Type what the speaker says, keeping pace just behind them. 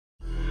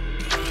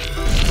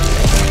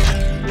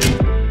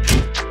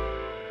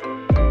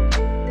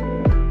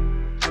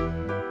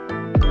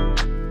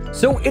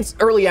So it's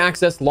early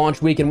access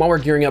launch week, and while we're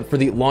gearing up for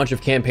the launch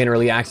of campaign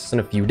early access in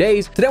a few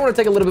days, today I want to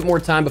take a little bit more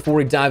time before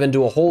we dive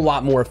into a whole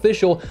lot more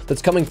official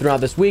that's coming throughout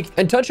this week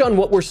and touch on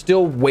what we're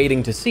still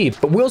waiting to see,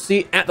 but we'll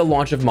see at the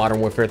launch of Modern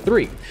Warfare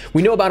 3.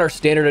 We know about our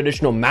standard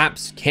additional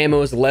maps,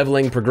 camos,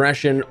 leveling,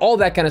 progression, all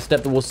that kind of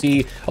stuff that we'll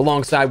see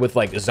alongside with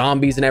like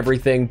zombies and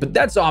everything, but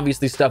that's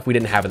obviously stuff we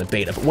didn't have in the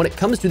beta. But when it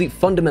comes to the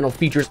fundamental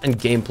features and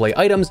gameplay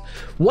items,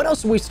 what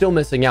else are we still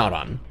missing out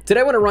on?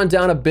 Today I want to run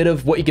down a bit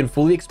of what you can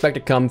fully expect to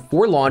come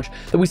for launch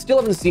that we still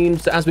haven't seen,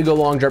 so as we go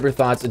along, drop your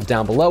thoughts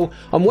down below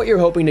on what you're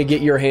hoping to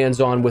get your hands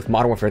on with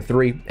Modern Warfare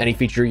 3, any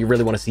feature you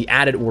really want to see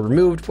added or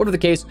removed, whatever the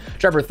case,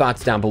 drop your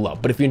thoughts down below.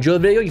 But if you enjoyed the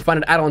video, you find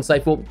it at all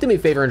insightful, do me a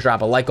favor and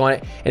drop a like on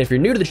it, and if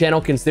you're new to the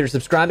channel, consider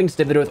subscribing to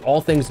stay video with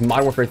all things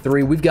Modern Warfare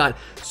 3. We've got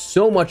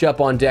so much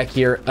up on deck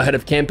here ahead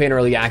of campaign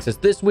early access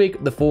this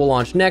week, the full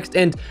launch next,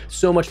 and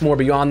so much more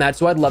beyond that,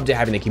 so I'd love to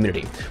have you in the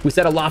community. We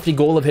set a lofty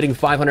goal of hitting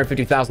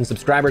 550,000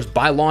 subscribers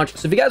by launch,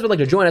 so if you guys would like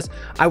to join us,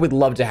 I would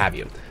love to have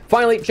you.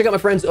 Finally, check out my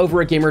friends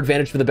over at Gamer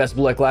Advantage for the best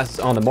blue light glasses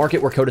on the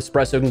market, where code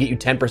Espresso can get you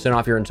 10%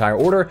 off your entire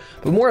order,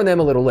 but more on them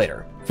a little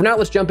later. For now,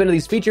 let's jump into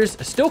these features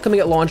still coming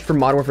at launch for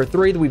Modern Warfare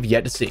 3 that we've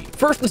yet to see.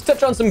 First, let's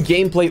touch on some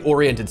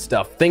gameplay-oriented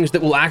stuff, things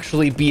that will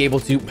actually be able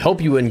to help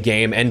you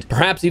in-game and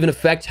perhaps even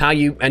affect how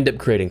you end up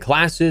creating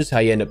classes, how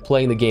you end up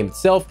playing the game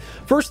itself.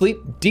 Firstly,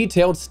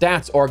 detailed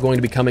stats are going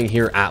to be coming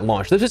here at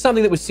launch. This is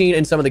something that was seen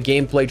in some of the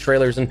gameplay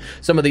trailers and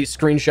some of the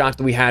screenshots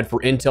that we had for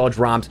intel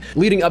drops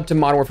leading up to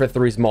Modern Warfare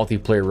 3's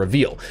multiplayer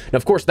reveal. Now,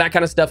 of course, that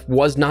kind of stuff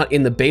was not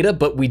in the beta,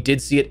 but we did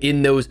see it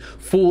in those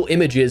full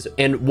images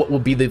and what will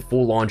be the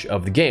full launch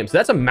of the game. So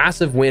that's a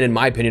massive win, in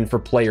my opinion, for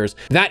players.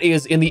 That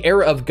is, in the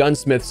era of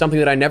gunsmith, something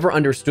that I never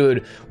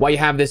understood, why you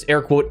have this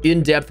air quote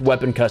in-depth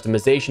weapon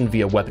customization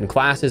via weapon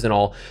classes and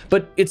all,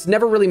 but it's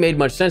never really made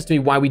much sense to me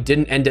why we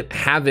didn't end up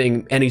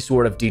having any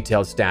sort of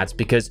detailed stats,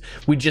 because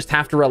we just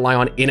have to rely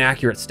on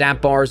inaccurate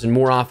stat bars, and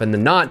more often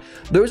than not,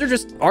 those are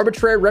just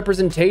arbitrary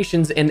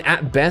representations and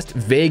at best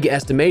vague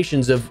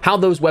estimations of how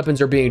those weapons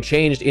are being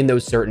changed in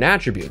those certain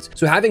attributes.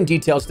 So having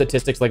detailed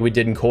statistics like we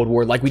did in Cold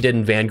War, like we did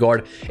in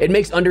Vanguard, it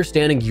makes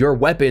understanding your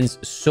weapons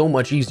so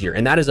much easier,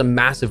 and that is a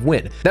massive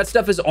win. That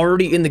stuff is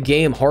already in the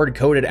game,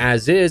 hard-coded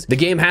as is. The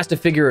game has to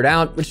figure it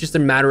out. It's just a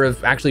matter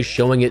of actually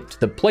showing it to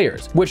the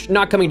players, which,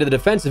 not coming to the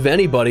defense of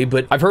anybody,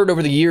 but I've heard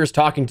over the years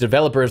talking to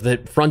developers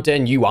that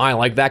front-end UI,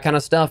 like that kind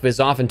of stuff, is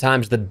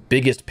oftentimes the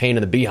biggest pain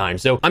in the behind.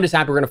 So I'm just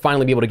happy we're going to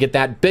finally be able to get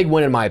that. Big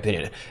win in my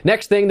opinion.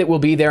 Next thing that will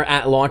be there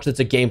at launch that's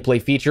a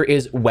gameplay feature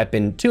is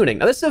weapon tuning.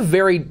 Now, this is a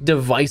very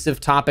divisive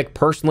topic.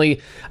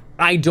 Personally,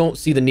 I don't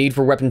see the need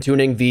for weapon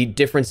tuning. The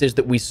differences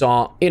that we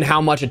saw in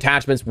how much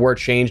attachments were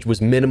changed was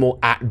minimal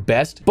at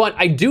best. But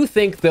I do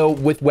think, though,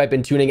 with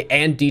weapon tuning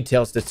and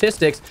detailed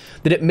statistics,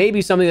 that it may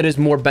be something that is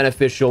more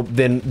beneficial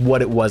than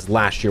what it was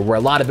last year, where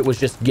a lot of it was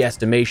just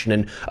guesstimation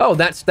and, oh,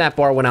 that stat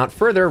bar went out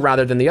further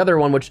rather than the other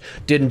one, which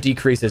didn't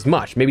decrease as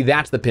much. Maybe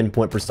that's the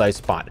pinpoint precise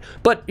spot.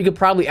 But you could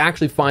probably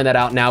actually find that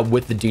out now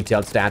with the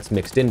detailed stats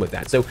mixed in with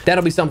that. So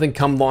that'll be something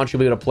come launch you'll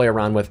be able to play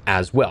around with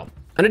as well.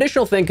 An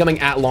additional thing coming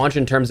at launch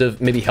in terms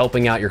of maybe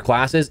helping out your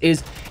classes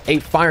is a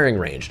firing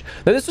range.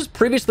 Now, this was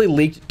previously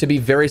leaked to be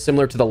very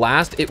similar to the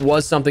last. It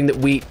was something that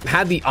we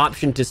had the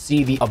option to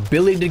see the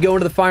ability to go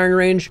into the firing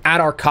range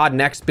at our COD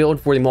Next build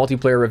for the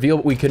multiplayer reveal,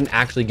 but we couldn't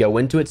actually go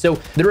into it. So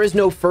there is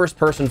no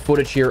first-person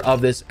footage here of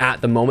this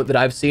at the moment that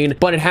I've seen,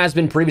 but it has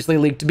been previously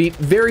leaked to be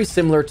very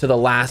similar to the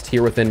last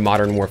here within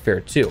Modern Warfare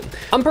 2.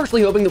 I'm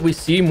personally hoping that we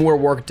see more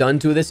work done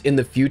to this in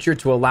the future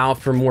to allow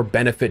for more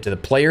benefit to the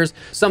players.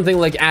 Something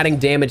like adding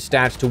damage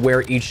stats to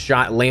where each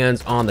shot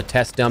lands on the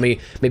test dummy,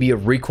 maybe a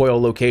recoil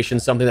location,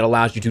 something that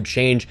allows you to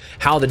change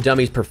how the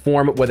dummies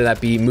perform, whether that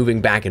be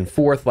moving back and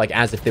forth, like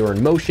as if they were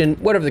in motion,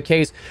 whatever the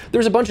case.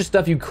 There's a bunch of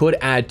stuff you could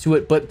add to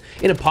it, but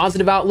in a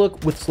positive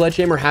outlook, with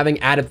Sledgehammer having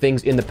added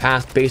things in the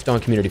past based on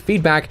community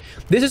feedback,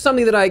 this is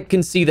something that I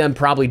can see them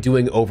probably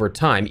doing over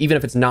time, even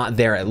if it's not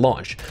there at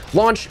launch.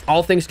 Launch,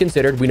 all things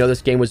considered, we know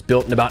this game was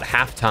built in about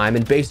half time,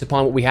 and based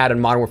upon what we had in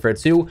Modern Warfare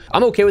 2,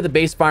 I'm okay with the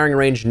base firing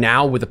range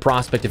now with the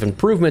prospect of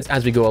improvements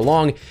as we go along,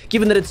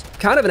 given that it's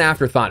kind of an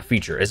afterthought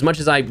feature. As much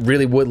as I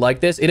really would like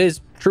this, it is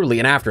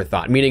truly an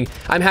afterthought, meaning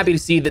I'm happy to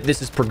see that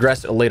this is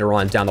progressed later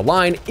on down the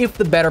line if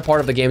the better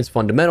part of the game's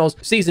fundamentals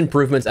sees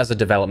improvements as a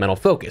developmental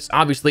focus.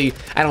 Obviously,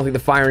 I don't think the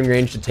firing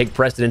range should take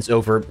precedence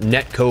over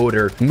netcode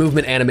or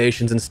movement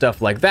animations and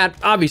stuff like that.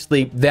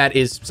 Obviously, that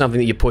is something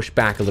that you push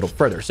back a little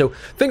further. So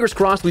fingers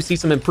crossed we see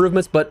some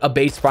improvements, but a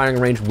base firing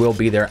range will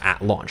be there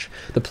at launch.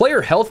 The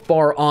player health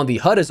bar on the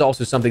HUD is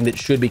also something that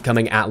should be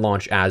coming at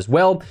launch as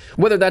well,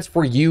 whether that's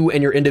for you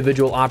and your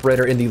individual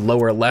operator in the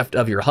lower left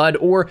of your HUD,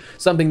 or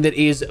something that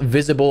is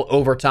visible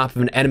over top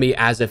of an enemy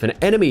as if an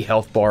enemy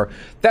health bar.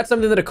 That's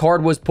something that a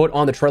card was put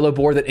on the Trello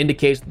board that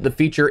indicates that the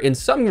feature in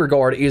some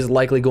regard is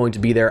likely going to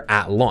be there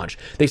at launch.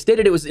 They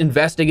stated it was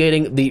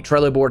investigating. The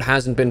Trello board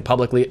hasn't been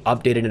publicly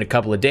updated in a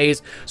couple of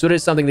days, so it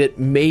is something that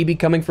may be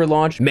coming for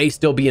launch, may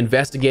still be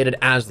investigated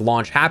as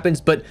launch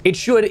happens, but it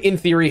should in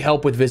theory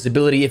help with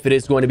visibility if it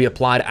is going to be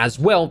applied as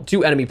well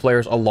to enemy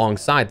players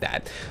alongside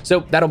that.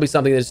 So that'll be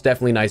something that's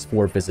definitely nice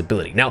for visibility.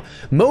 visibility. Now,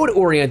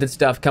 mode-oriented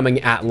stuff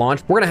coming at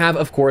launch, we're going to have,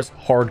 of course,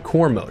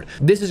 hardcore mode.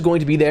 This is going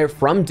to be there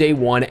from day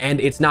one, and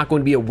it's not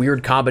going to be a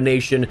weird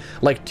combination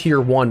like tier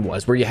 1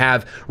 was, where you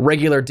have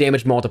regular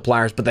damage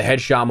multipliers, but the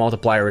headshot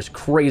multiplier is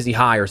crazy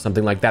high or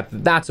something like that.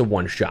 That's a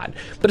one-shot.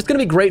 But it's going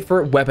to be great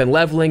for weapon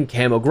leveling,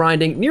 camo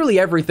grinding, nearly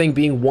everything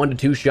being 1 to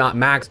 2 shot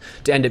max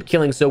to end up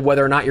killing. So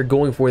whether or not you're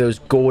going for those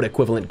gold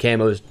equivalent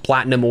camos,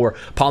 platinum or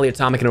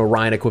polyatomic and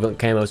Orion equivalent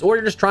camos, or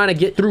you're just trying to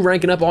get through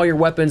ranking up all your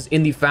weapons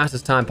in the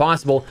fastest time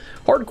possible,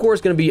 hardcore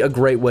is going to be a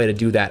great way to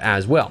do that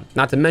as well.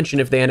 Not to mention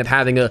if they end up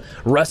having a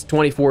Rust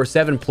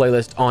 24/7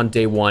 playlist on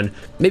day one,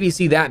 maybe you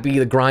see that be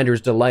the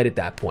grinder's delight at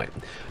that point.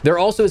 There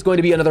also is going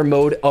to be another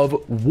mode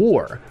of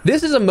war.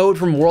 This is a mode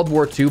from World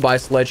War II by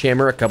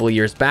Sledgehammer a couple of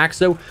years back,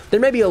 so there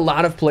may be a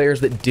lot of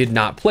players that did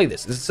not play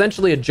this. It's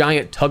essentially a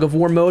giant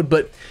tug-of-war mode,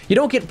 but you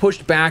don't get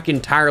pushed back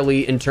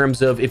entirely in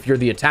terms of if you're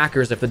the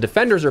attackers. If the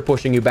defenders are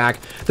pushing you back,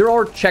 there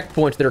are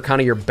checkpoints that are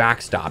kind of your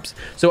backstops.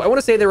 So I want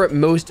to say there are at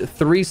most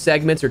 3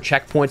 segments or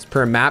checkpoints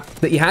per map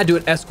that you had to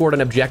escort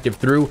an objective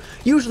through,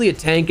 usually a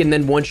tank, and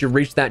then once you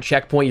reach that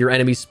checkpoint, your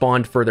enemies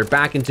spawned further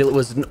back until it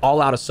was an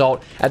all-out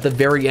assault at the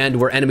very end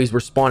where enemies were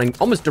spawning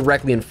almost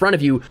directly in front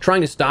of you,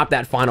 trying to stop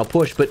that final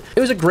push. But it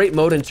was a great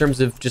mode in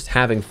terms of just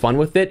having fun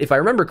with it. If I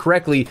remember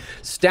correctly,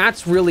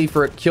 stats really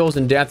for kills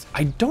and deaths,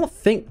 I don't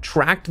think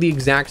tracked the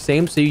exact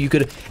same, so you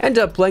could end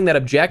up playing that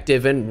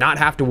objective and not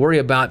have to worry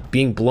about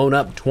being blown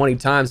up 20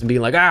 times and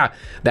being like, ah,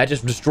 that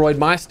just destroyed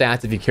my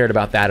stats, if you cared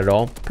about that at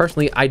all.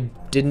 Personally, I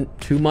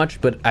didn't too much,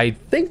 but I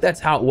think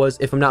that's how it was,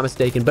 if I'm not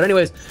mistaken. But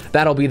anyways,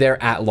 that'll be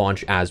there at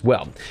launch as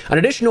well. An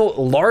additional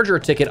larger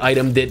ticket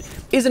item that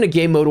isn't a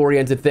game mode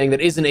oriented thing,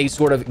 that isn't a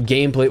sort of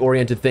gameplay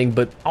oriented thing,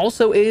 but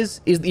also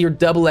is your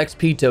double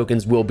XP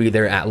tokens will be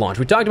there at launch.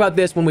 We talked about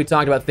this when we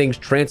talked about things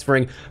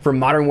transferring from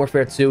Modern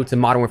Warfare 2 to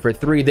Modern Warfare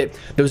 3, that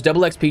those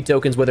double XP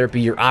tokens, whether it be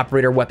your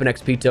operator weapon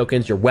XP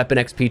tokens, your weapon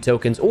XP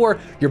tokens, or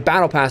your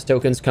battle pass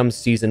tokens come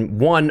season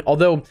 1,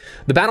 although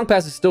the battle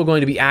pass is still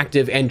going to be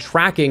active and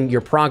tracking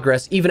your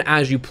progress even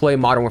as you play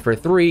Modern Warfare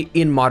 3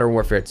 in Modern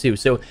Warfare 2.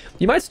 So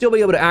you might still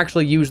be able to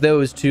actually use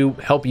those to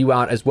help you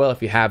out as well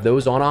if you have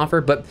those on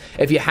offer. But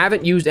if you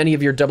haven't used any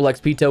of your double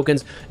XP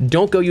tokens,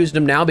 don't go use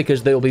them now,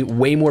 because they'll be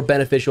way more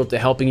beneficial to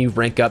helping you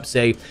rank up,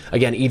 say,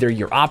 again, either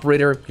your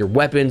operator, your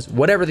weapons,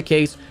 whatever the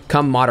case,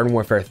 come Modern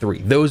Warfare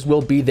 3. Those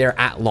will be there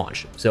at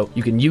launch, so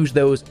you can use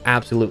those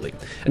absolutely.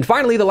 And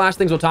finally, the last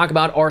things we'll talk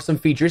about are some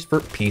features for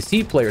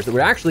PC players that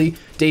were actually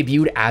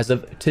debuted as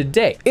of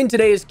today. In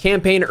today's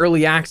campaign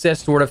early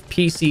access sort of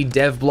PC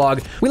dev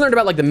blog, we learned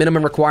about like the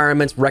minimum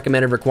requirements,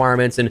 recommended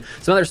requirements, and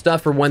some other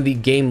stuff for when the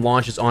game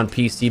launches on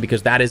PC,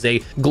 because that is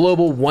a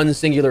global one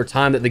singular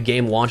time that the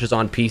game launches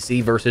on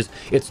PC versus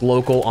it's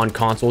local on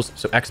consoles.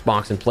 So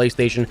Xbox and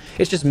PlayStation,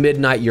 it's just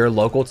midnight your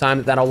local time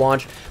that that'll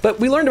launch. But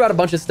we learned about a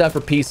bunch of stuff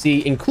for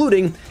PC,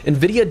 including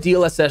NVIDIA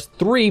DLSS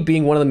 3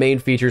 being one of the main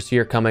features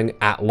here coming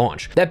at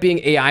launch. That being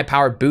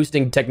AI-powered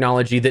boosting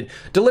technology that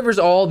delivers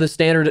all the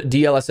standard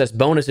DLSS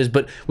bonuses,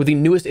 but with the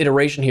newest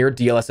iteration here,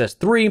 DLSS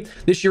 3,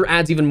 this year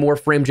adds even more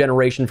frame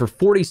generation for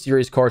 40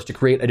 series cards to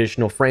create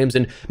additional frames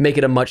and make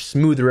it a much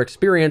smoother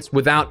experience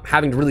without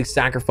having to really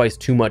sacrifice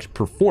too much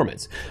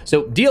performance.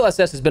 So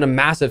DLSS has been a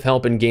massive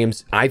help in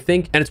games, I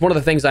think, and it's one of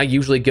the things I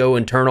usually go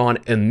and turn on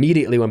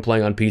immediately when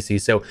playing on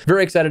PC. So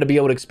very excited to be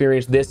able to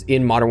experience this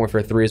in Modern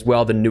Warfare 3 as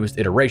well, the newest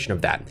iteration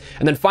of that.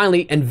 And then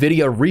finally,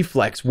 NVIDIA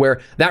Reflex,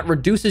 where that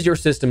reduces your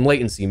system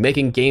latency,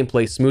 making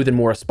gameplay smooth and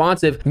more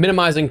responsive,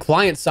 minimizing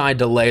client-side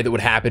delay that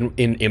would happen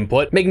in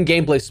input, making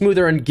gameplay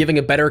smoother and giving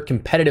a better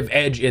competitive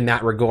edge in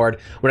that regard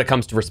when it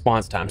comes to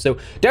response time. So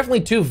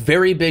definitely 2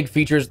 very big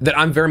features that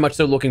I'm very much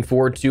so looking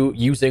forward to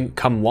using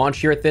come launch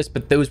here at this,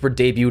 but those were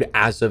debuted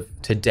as of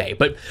today.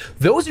 But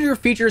those are your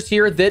features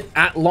here that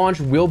at launch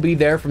will be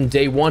there from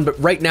day one, but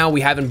right now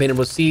we haven't been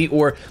able to see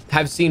or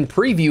have seen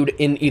previewed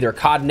in either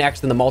COD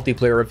Next in the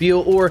multiplayer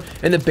reveal or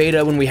in the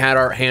beta when we had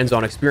our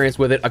hands-on experience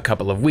with it a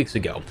couple of weeks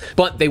ago.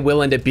 But they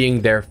will end up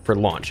being there for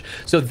launch.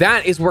 So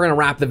that is where we're going to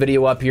wrap the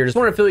video up here. Just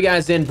want to fill you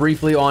guys in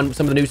briefly on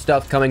some of the new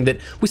stuff coming that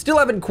we still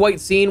haven't quite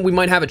seen. We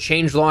might have a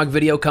changelog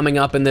video coming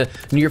up in the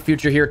near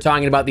future here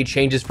talking about the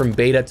changes from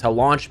beta to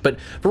launch, but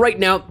for right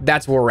now,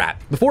 that's where we're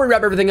at. Before we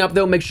wrap everything up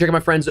though, make sure to check out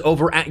my friends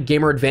over at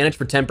Gamer Advantage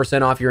for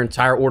 10% off your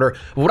entire order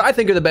of what I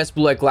think are the best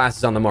blue light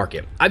glasses on the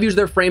market. I've used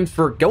their frames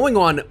for going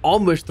on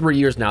almost 3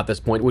 years now at this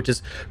point, which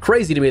is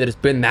crazy to me that it's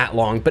been that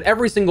long, but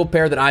every single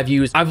pair that I've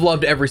used, I've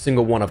loved every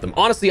single one of them.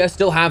 Honestly, I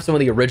still have some of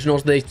the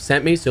originals they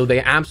sent me, so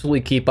they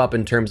absolutely keep up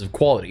in terms of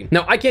quality.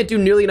 Now, I can't do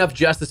nearly enough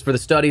justice for the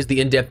studies,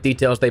 the in-depth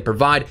details they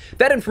provide.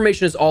 That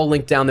information is all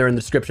linked down there in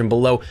the description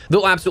below.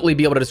 They'll absolutely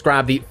be able to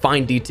describe the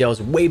fine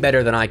details way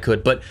better than I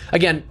could, but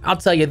again, I'll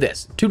tell you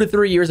this, 2 to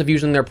 3 years of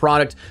using their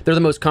product, they're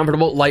the most comfortable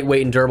comfortable,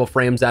 lightweight, and durable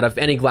frames out of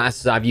any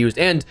glasses I've used,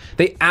 and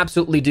they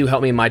absolutely do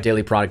help me in my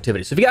daily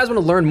productivity. So if you guys want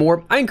to learn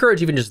more, I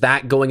encourage even just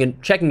that, going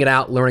and checking it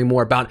out, learning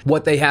more about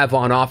what they have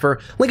on offer.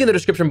 Link in the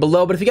description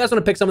below. But if you guys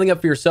want to pick something up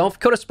for yourself,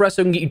 code Espresso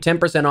can get you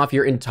 10% off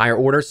your entire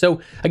order.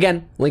 So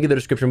again, link in the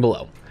description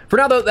below. For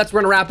now, though, that's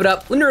where we're going to wrap it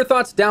up. Let me know your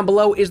thoughts down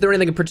below. Is there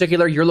anything in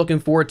particular you're looking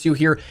forward to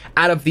here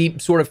out of the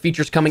sort of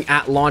features coming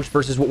at launch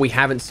versus what we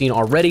haven't seen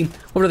already?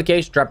 Whatever the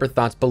case, drop your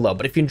thoughts below.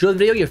 But if you enjoyed the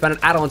video, you found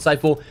it at all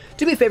insightful,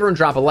 do me a favor and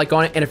drop a like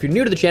on it. And if you're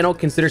new to the channel,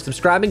 consider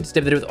subscribing to stay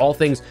up to date with all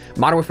things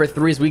Modern Warfare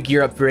 3 as we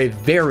gear up for a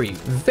very,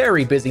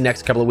 very busy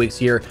next couple of weeks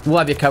here. We'll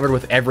have you covered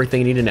with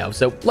everything you need to know.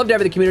 So love to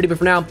have you in the community. But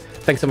for now,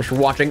 thanks so much for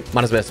watching.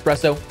 My name is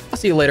Espresso. I'll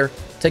see you later.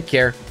 Take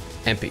care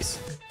and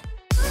peace.